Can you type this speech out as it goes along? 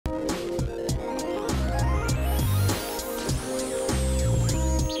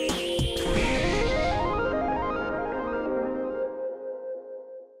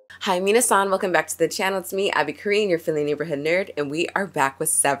Hi, Mina-san. Welcome back to the channel. It's me, Abby Corinne, your Philly neighborhood nerd, and we are back with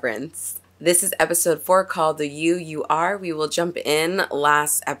Severance. This is episode 4 called The You Are. We will jump in.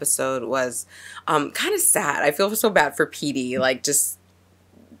 Last episode was kind of sad. I feel so bad for Petey. Like, just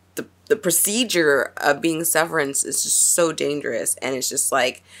the procedure of being Severance is just so dangerous, and it's just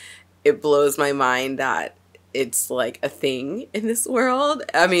like, it blows my mind that it's like a thing in this world.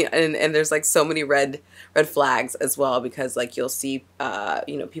 I mean, and there's like so many red flags as well, because like you'll see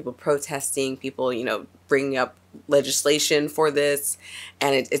people protesting, people bringing up legislation for this,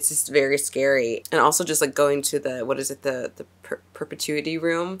 and it's just very scary. And also just like going to the the perpetuity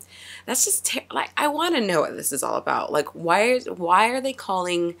room, that's just like, I want to know what this is all about. Like, why are they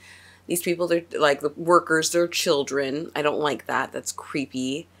calling these people, they're like the workers, they're children? I don't like that. That's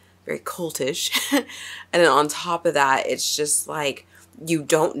creepy, very cultish. And then on top of that, it's just like, you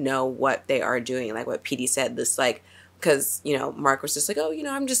don't know what they are doing. Like what Petey said, this like, because Mark was just like, oh,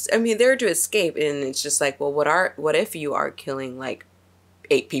 they're to escape. And it's just like, well, what if you are killing like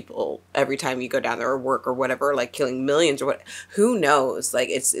 8 people every time you go down there or work or whatever, like killing millions or what? Who knows? Like,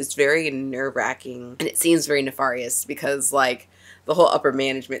 it's very nerve-wracking, and it seems very nefarious, because like the whole upper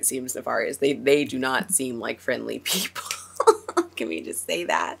management seems nefarious. They do not seem like friendly people. Can we just say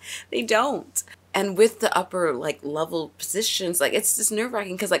that? They don't. And with the upper like level positions, like, it's just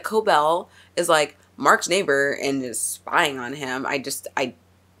nerve-wracking, because like Cobell is like Mark's neighbor and is spying on him.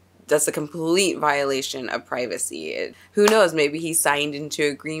 That's a complete violation of privacy. Who knows? Maybe he signed into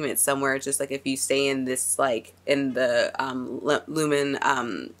agreement somewhere. Just like, if you stay in this, like in the Lumen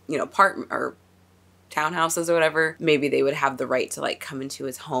apartment or townhouses or whatever, maybe they would have the right to like come into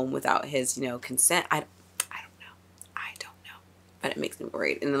his home without his consent. I don't know, but it makes me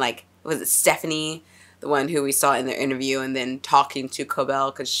worried. And then like, was it Stephanie, the one who we saw in their interview, and then talking to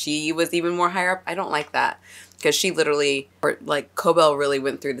Cobell because she was even more higher up? I don't like that, because she literally, or like Cobell really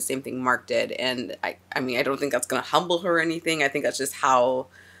went through the same thing Mark did. And I mean, I don't think that's going to humble her or anything. I think that's just how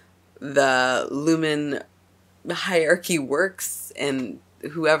the Lumen hierarchy works, and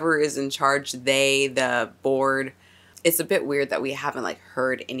whoever is in charge, the board, it's a bit weird that we haven't like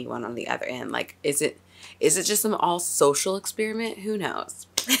heard anyone on the other end. Like, is it just some all social experiment? Who knows?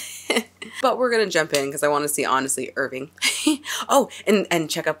 But we're gonna jump in, because I want to see, honestly, Irving. Oh, and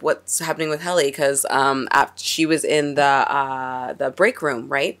check up what's happening with Helly, because after she was in the break room,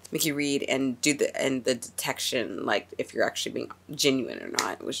 right? Mickey Reed, and do the detection, like if you're actually being genuine or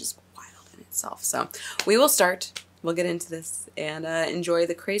not, which is wild in itself. So we will start. We'll get into this and enjoy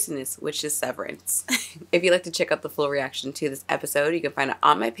the craziness, which is Severance. If you'd like to check out the full reaction to this episode, you can find it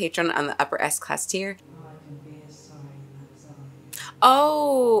on my Patreon on the upper S class tier.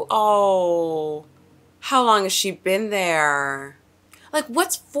 Oh, how long has she been there? Like,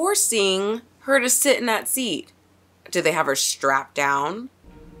 what's forcing her to sit in that seat? Do they have her strapped down?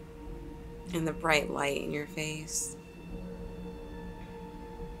 And the bright light in your face.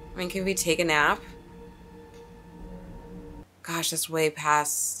 I mean, can we take a nap? Gosh, that's way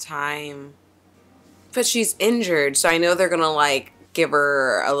past time. But she's injured, so I know they're gonna like give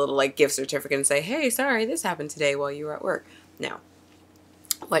her a little like gift certificate and say, hey, sorry, this happened today while you were at work. No.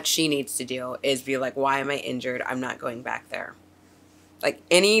 What she needs to do is be like, why am I injured? I'm not going back there. Like,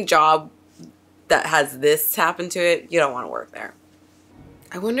 any job that has this happen to it, you don't want to work there.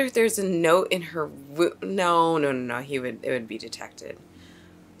 I wonder if there's a note in her no, it would be detected.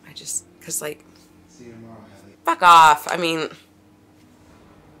 Because like, see you tomorrow, Helly. Fuck off. I mean,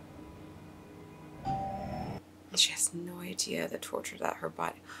 she has no idea the torture that her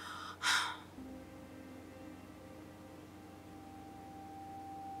body.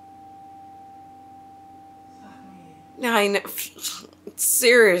 I know.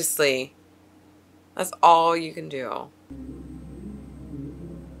 Seriously. That's all you can do.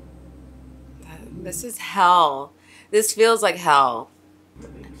 This is hell. This feels like hell.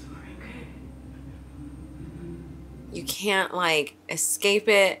 You can't, like, escape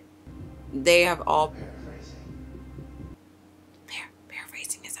it. They have all...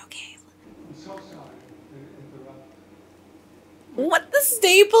 Paraphrasing is okay. I'm so sorry to interrupt. What, the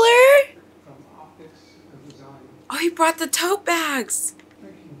stapler? From optics and design. Oh, he brought the tote bags.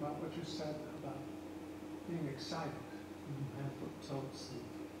 Thinking about what you said about being excited when you handled totes,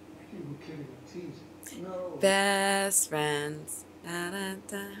 and you were kidding and teasing. No. Best friends. Da, da,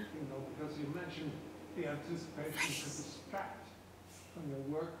 da. You know, because you mentioned the anticipation to distract from your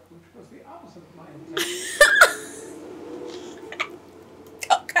work, which was the opposite of my intention.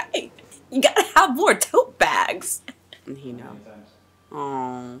 Okay. You gotta have more tote bags. And he knows.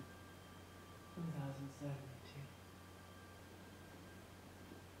 Oh. 2017.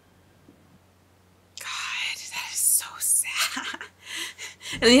 God, that is so sad.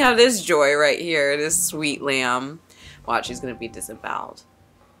 And you have this Joy right here, this sweet lamb. Watch, she's gonna be disemboweled.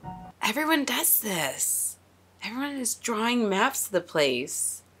 Everyone does this. Everyone is drawing maps of the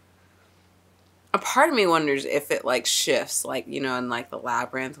place. A part of me wonders if it like shifts, like, you know, in like the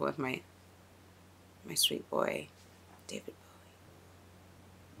labyrinth with my sweet boy, David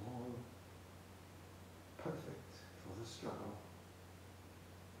Bowie. All perfect for the struggle.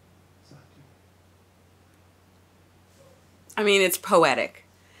 Exactly. I mean, it's poetic.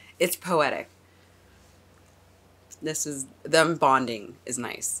 It's poetic. This is, them bonding is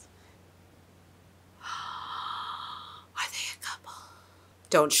nice. Are they a couple?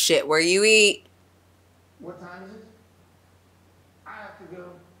 Don't shit where you eat. What time is it? I have to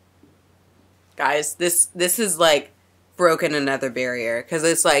go. Guys, this is like broken another barrier, because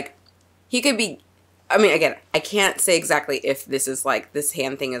it's like he could be, I mean, again, I can't say exactly if this is like, this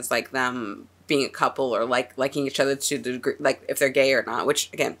hand thing is like them being a couple or like liking each other to the degree, like if they're gay or not, which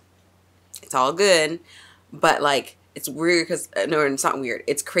again, it's all good, but like it's weird because, no, it's not weird,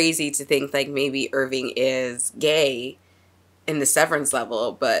 it's crazy to think like maybe Irving is gay in the Severance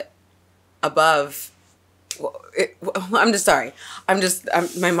level, but above, I'm just sorry,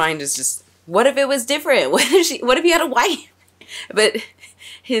 my mind is just, what if it was different? What if he had a wife? But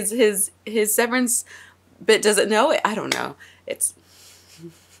his Severance bit doesn't know it. I don't know. It's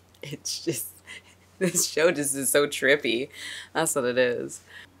just, this show just is so trippy. That's what it is.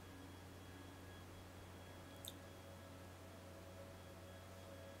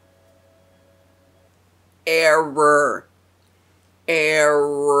 Error.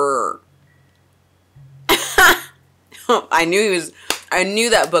 I knew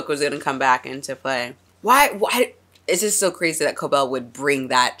that book was going to come back into play. Why? It's just so crazy that Cobell would bring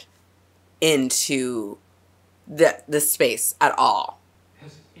that into the space at all.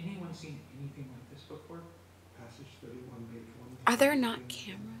 Has anyone seen anything like this before? Passage 31, page 1. Are there not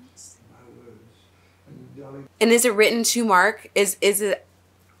cameras? My words. And is it written to Mark? Is it?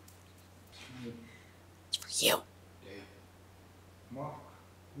 It's for you. Damn. Mark,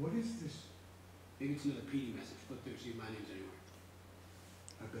 what is this? Maybe it's another Petey message. Look there, see if my name's anywhere.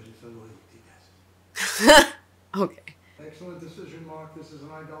 I bet it's a loyalty test. Okay. Excellent decision, Mark. This is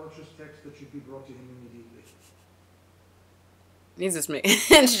an idolatrous text that should be brought to him immediately. He's just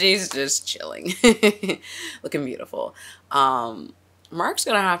and she's just chilling, looking beautiful. Mark's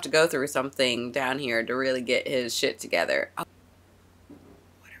gonna have to go through something down here to really get his shit together. Oh.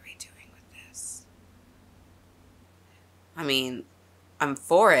 What are we doing with this? I mean, I'm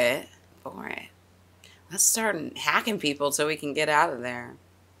for it. Let's start hacking people so we can get out of there.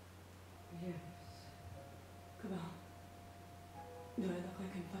 Yes. Come on. Do I look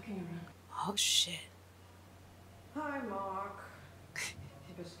like I'm fucking around? Oh shit. Hi, Mark.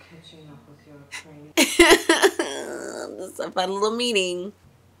 Just catching up with your training. Just a fun little meeting.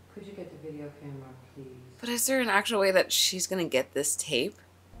 Could you get the video camera, please? But is there an actual way that she's gonna get this tape?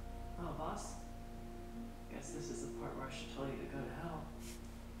 Oh, boss. Guess this is the part where I should tell you to go to hell.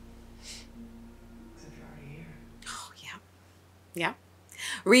 Except you're already here. Oh, yeah. Yeah.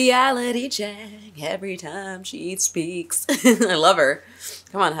 Reality check every time she speaks. I love her.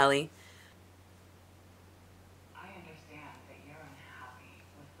 Come on, Helly. I understand that you're unhappy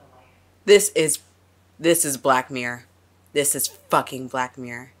with the life. This is Black Mirror. This is fucking Black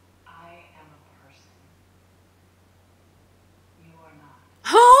Mirror. I am a person. You are not.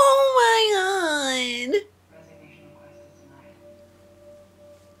 Oh my god. Resignation request is denied.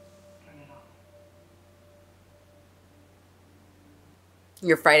 Turn it off.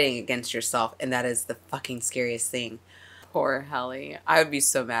 You're fighting against yourself, and that is the fucking scariest thing. Poor Helly. I would be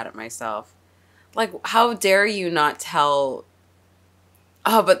so mad at myself. Like, how dare you not tell...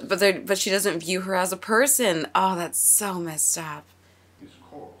 Oh, but she doesn't view her as a person. Oh, that's so messed up. His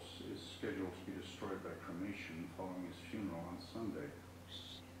corpse is scheduled to be destroyed by cremation following his funeral on Sunday.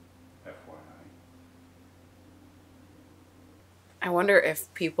 FYI. I wonder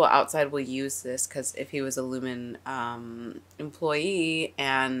if people outside will use this, because if he was a Lumen employee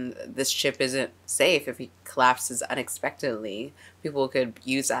and this chip isn't safe, if he collapses unexpectedly, people could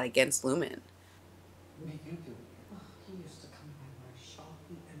use that against Lumen. What do you do? He used to come by my shop.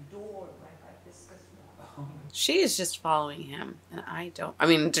 He adored my hibiscus water. She is just following him, and I don't. I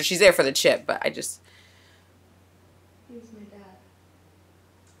mean, she's there for the chip, but I just... He was my dad.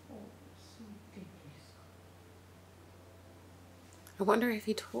 Oh, so deeply so. I wonder if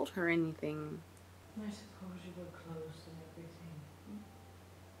he told her anything. I suppose you were close and everything.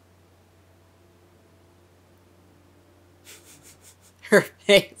 Her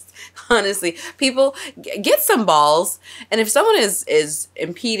face. Honestly, people, get some balls. And if someone is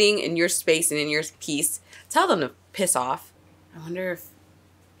impeding in your space and in your peace, tell them to piss off. I wonder if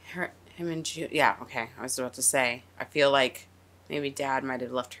Him and June. Yeah, okay. I was about to say. I feel like maybe Dad might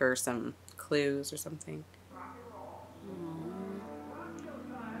have left her some clues or something.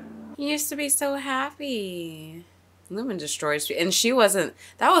 He used to be so happy. Lumen destroys you. And she wasn't.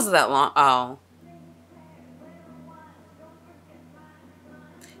 That wasn't that long. Oh.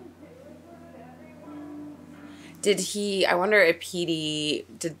 Did he. I wonder if Petey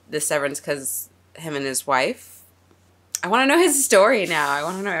did the severance because him and his wife. I want to know his story now. I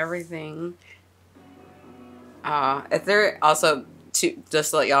want to know everything. If there also. Just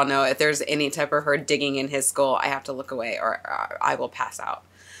to let y'all know, if there's any type of her digging in his skull, I have to look away or I will pass out.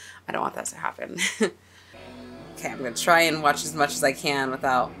 I don't want that to happen. Okay, I'm going to try and watch as much as I can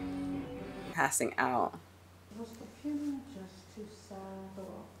without passing out. Was the funeral just too sad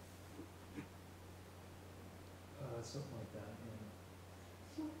or? Something like that, yeah.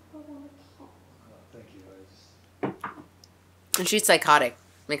 So I want to talk. Thank you, And she's psychotic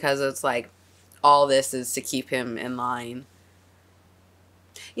because it's like all this is to keep him in line.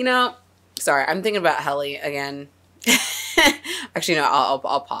 You know, sorry, I'm thinking about Helly again. Actually, no, I'll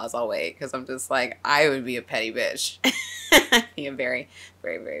pause. I'll wait because I'm just like, I would be a petty bitch. Be a very,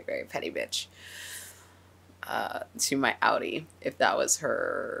 very, very, very petty bitch to my outie if that was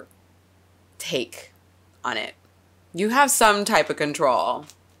her take on it. You have some type of control,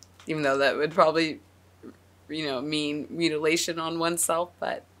 even though that would probably, you know, mean mutilation on oneself,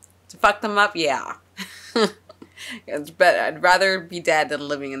 but to fuck them up, yeah. I'd rather be dead than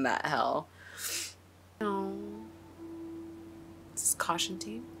living in that hell. No. This is caution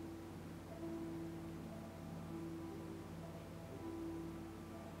tape.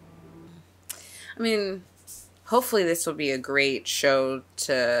 I mean, hopefully this will be a great show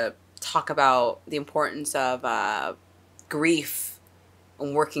to talk about the importance of grief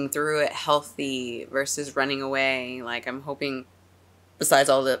and working through it healthy versus running away. Like, I'm hoping, besides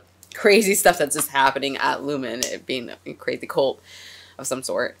all the crazy stuff that's just happening at Lumen, it being a crazy cult of some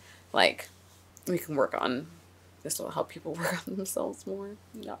sort, like, we can work on, this will help people work on themselves more,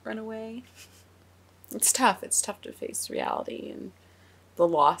 not run away. It's tough to face reality and the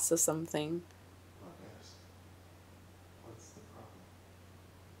loss of something. What's the problem?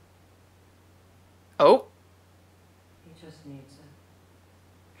 Oh, He just needs to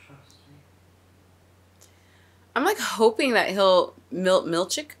trust me. I'm like hoping that he'll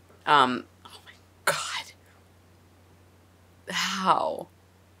Milchik. Oh my God. How?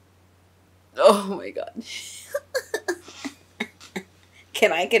 Oh my God.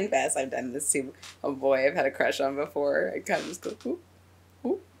 Can I confess I've done this to a boy I've had a crush on before? I kind of just go, whoop,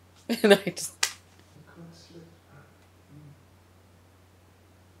 whoop. And I just...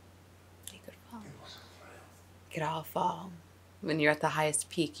 He could fall. It could all fall. When you're at the highest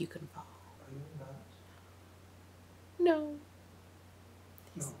peak, you can fall. Are you not? No.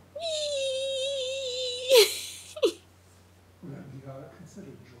 No. Have you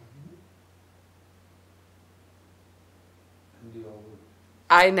considered joining me? And you all would.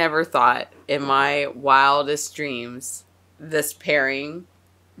 I never thought in my wildest dreams this pairing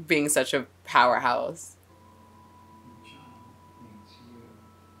being such a powerhouse. John needs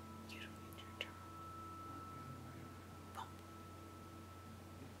you. You don't need your job.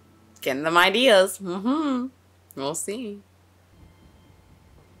 Getting them ideas. Mm-hmm. We'll see.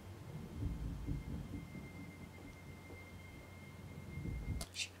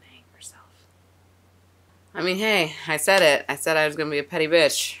 She's gonna hang herself. I mean, hey, I said it. I said I was gonna be a petty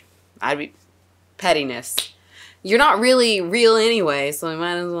bitch. I'd be pettiness. You're not really real anyway, so we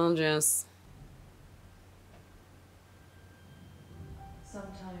might as well just...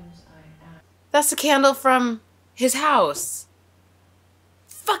 Sometimes I ask. That's the candle from his house.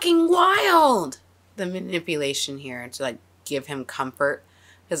 Fucking wild! The manipulation here to like give him comfort,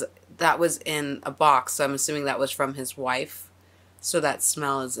 because that was in a box, so I'm assuming that was from his wife. So that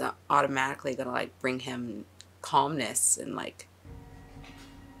smell is automatically gonna like bring him calmness and like...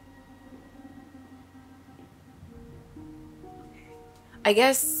 I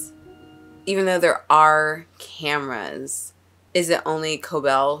guess even though there are cameras, is it only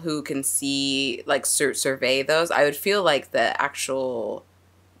Cobell who can see, like, survey those? I would feel like the actual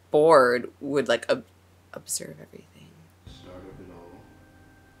board would like observe everything. Start of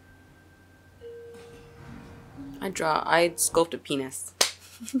it all. I sculpt a penis.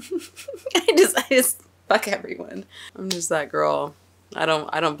 I just fuck everyone. I'm just that girl. I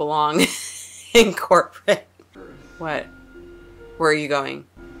don't belong in corporate. What? Where are you going?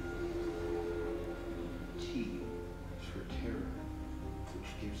 T is for terror, which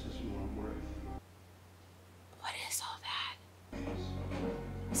gives us more worth. What is all that?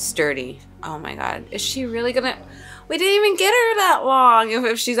 Sturdy. Oh my God. Is she really gonna... We didn't even get her that long.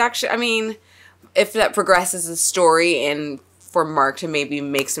 If she's actually, I mean, if that progresses the story and for Mark to maybe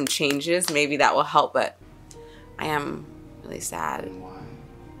make some changes, maybe that will help. But I am really sad And why?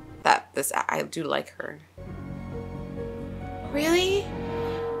 that I do like her. Really?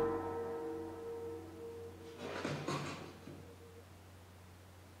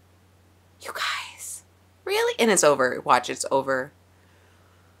 You guys. Really? And it's over. Watch, it's over.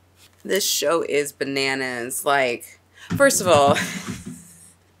 This show is bananas. Like, first of all,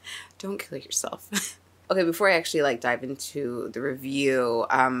 don't kill yourself. Okay, before I actually like dive into the review,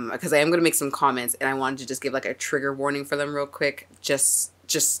 because I am gonna make some comments and I wanted to just give like a trigger warning for them real quick, just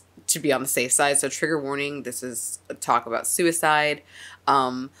to be on the safe side. So trigger warning, this is a talk about suicide.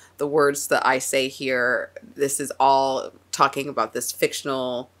 The words that I say here, this is all talking about this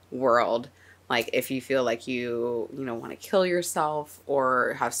fictional world. Like if you feel like you want to kill yourself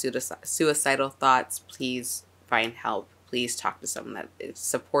or have suicidal thoughts, please find help. Please talk to someone that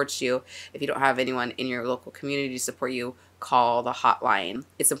supports you. If you don't have anyone in your local community to support you, call the hotline.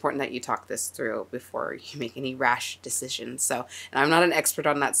 It's important that you talk this through before you make any rash decisions. So, and I'm not an expert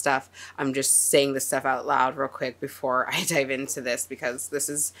on that stuff. I'm just saying this stuff out loud real quick before I dive into this, because this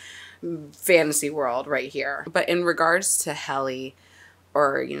is fantasy world right here. But in regards to Helly,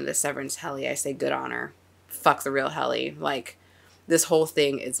 or, the Severance Helly, I say good on her. Fuck the real Helly. Like, this whole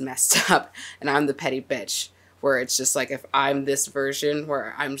thing is messed up, and I'm the petty bitch. Where it's just like, if I'm this version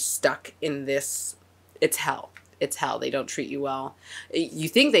where I'm stuck in this, it's hell. It's hell. They don't treat you well. You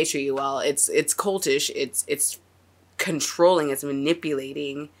think they treat you well. It's cultish. It's controlling. It's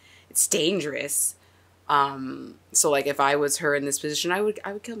manipulating. It's dangerous. So like if I was her in this position, I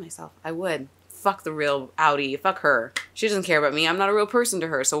would kill myself. I would. Fuck the real Audi. Fuck her. She doesn't care about me. I'm not a real person to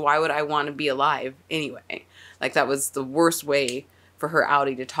her. So why would I want to be alive anyway? Like that was the worst way for her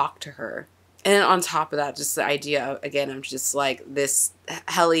Audi to talk to her. And then on top of that, just the idea of, again, I'm just like, this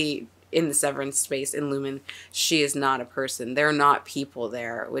Helly in the Severance space in Lumen, she is not a person. They're not people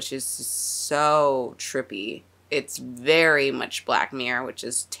there, which is so trippy. It's very much Black Mirror, which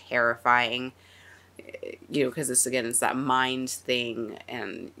is terrifying, because it's that mind thing,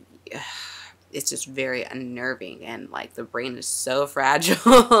 and it's just very unnerving, and like the brain is so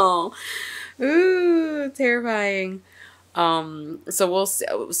fragile. Ooh, terrifying. So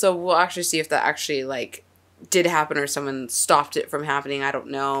we'll actually see if that actually like did happen or someone stopped it from happening. I don't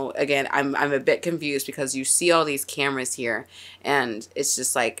know. Again, I'm a bit confused because you see all these cameras here and it's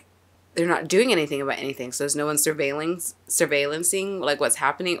just like they're not doing anything about anything. So there's no one surveillancing like what's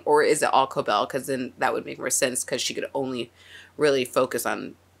happening, or is it all Cobell? Because then that would make more sense, because she could only really focus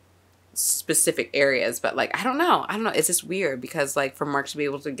on specific areas. But like I don't know, it's just weird, because like for Mark to be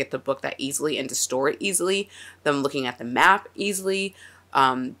able to get the book that easily and to store it easily, them looking at the map easily,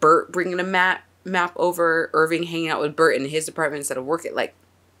 Bert bringing a map over, Irving hanging out with Bert in his apartment instead of work, like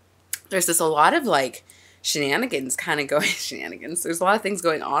there's just a lot of like shenanigans kind of going there's a lot of things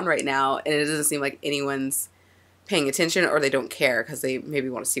going on right now, and it doesn't seem like anyone's paying attention, or they don't care because they maybe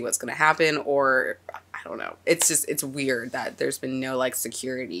want to see what's going to happen, or I don't know. It's weird that there's been no like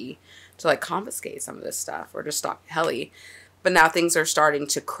security to like confiscate some of this stuff or to stop Helly. But now things are starting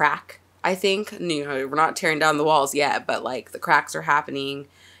to crack, I think. We're not tearing down the walls yet, but like the cracks are happening.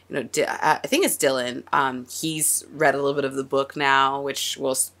 I think it's Dylan. He's read a little bit of the book now, which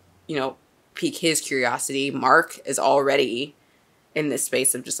will, pique his curiosity. Mark is already in this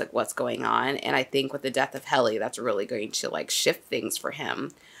space of just like what's going on. And I think with the death of Helly, that's really going to like shift things for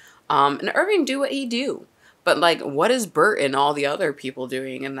him. And Irving do what he do. But like, what is Bert and all the other people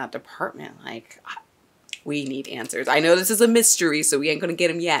doing in that department? Like, we need answers. I know this is a mystery, so we ain't gonna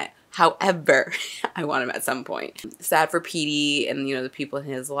get him yet. However, I want him at some point. Sad for Petey and, the people in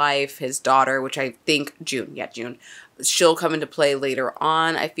his life, his daughter, which I think June. She'll come into play later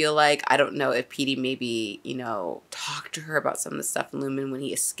on, I feel like. I don't know if Petey maybe, talked to her about some of the stuff in Lumen when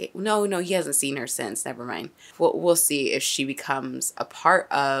he escaped. No, he hasn't seen her since. Never mind. We'll see if she becomes a part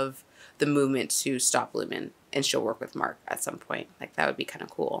of the movement to stop Lumen, and she'll work with Mark at some point. Like, that would be kind of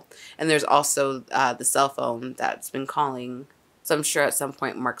cool. And there's also the cell phone that's been calling. So I'm sure at some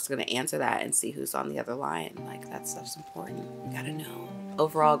point Mark's going to answer that and see who's on the other line. Like, that stuff's important. You gotta know.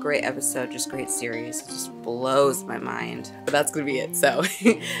 Overall, great episode, just great series. It just blows my mind. But that's going to be it. So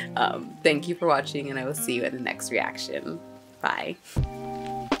thank you for watching, and I will see you in the next reaction. Bye.